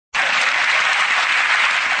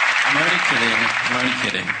I'm only kidding. I'm only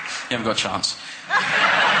kidding. You haven't got a chance.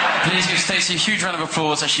 Please give Stacey a huge round of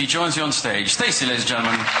applause as she joins you on stage. Stacey, ladies and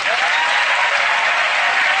gentlemen. Do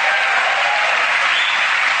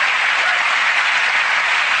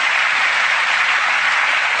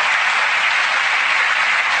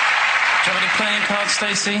you have any playing cards,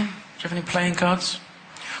 Stacey? Do you have any playing cards?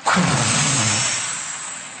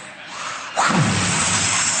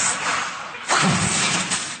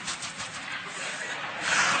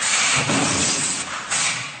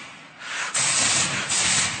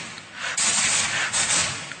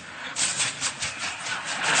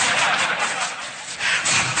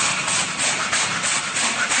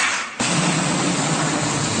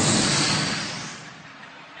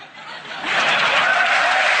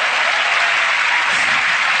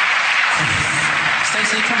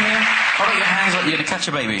 Stacey, come here. Hold up your hands like you're going to catch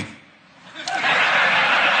a baby.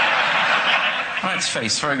 Right, it's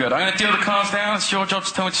face. Very good. I'm going to deal the cards down. It's your job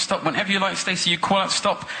to tell me to stop. Whenever you like, Stacey, you call out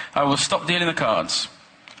stop. I will stop dealing the cards.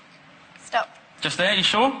 Stop. Just there, you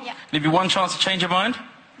sure? Yeah. Give you one chance to change your mind?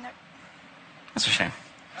 No. That's a shame.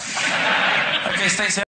 Okay, Stacey.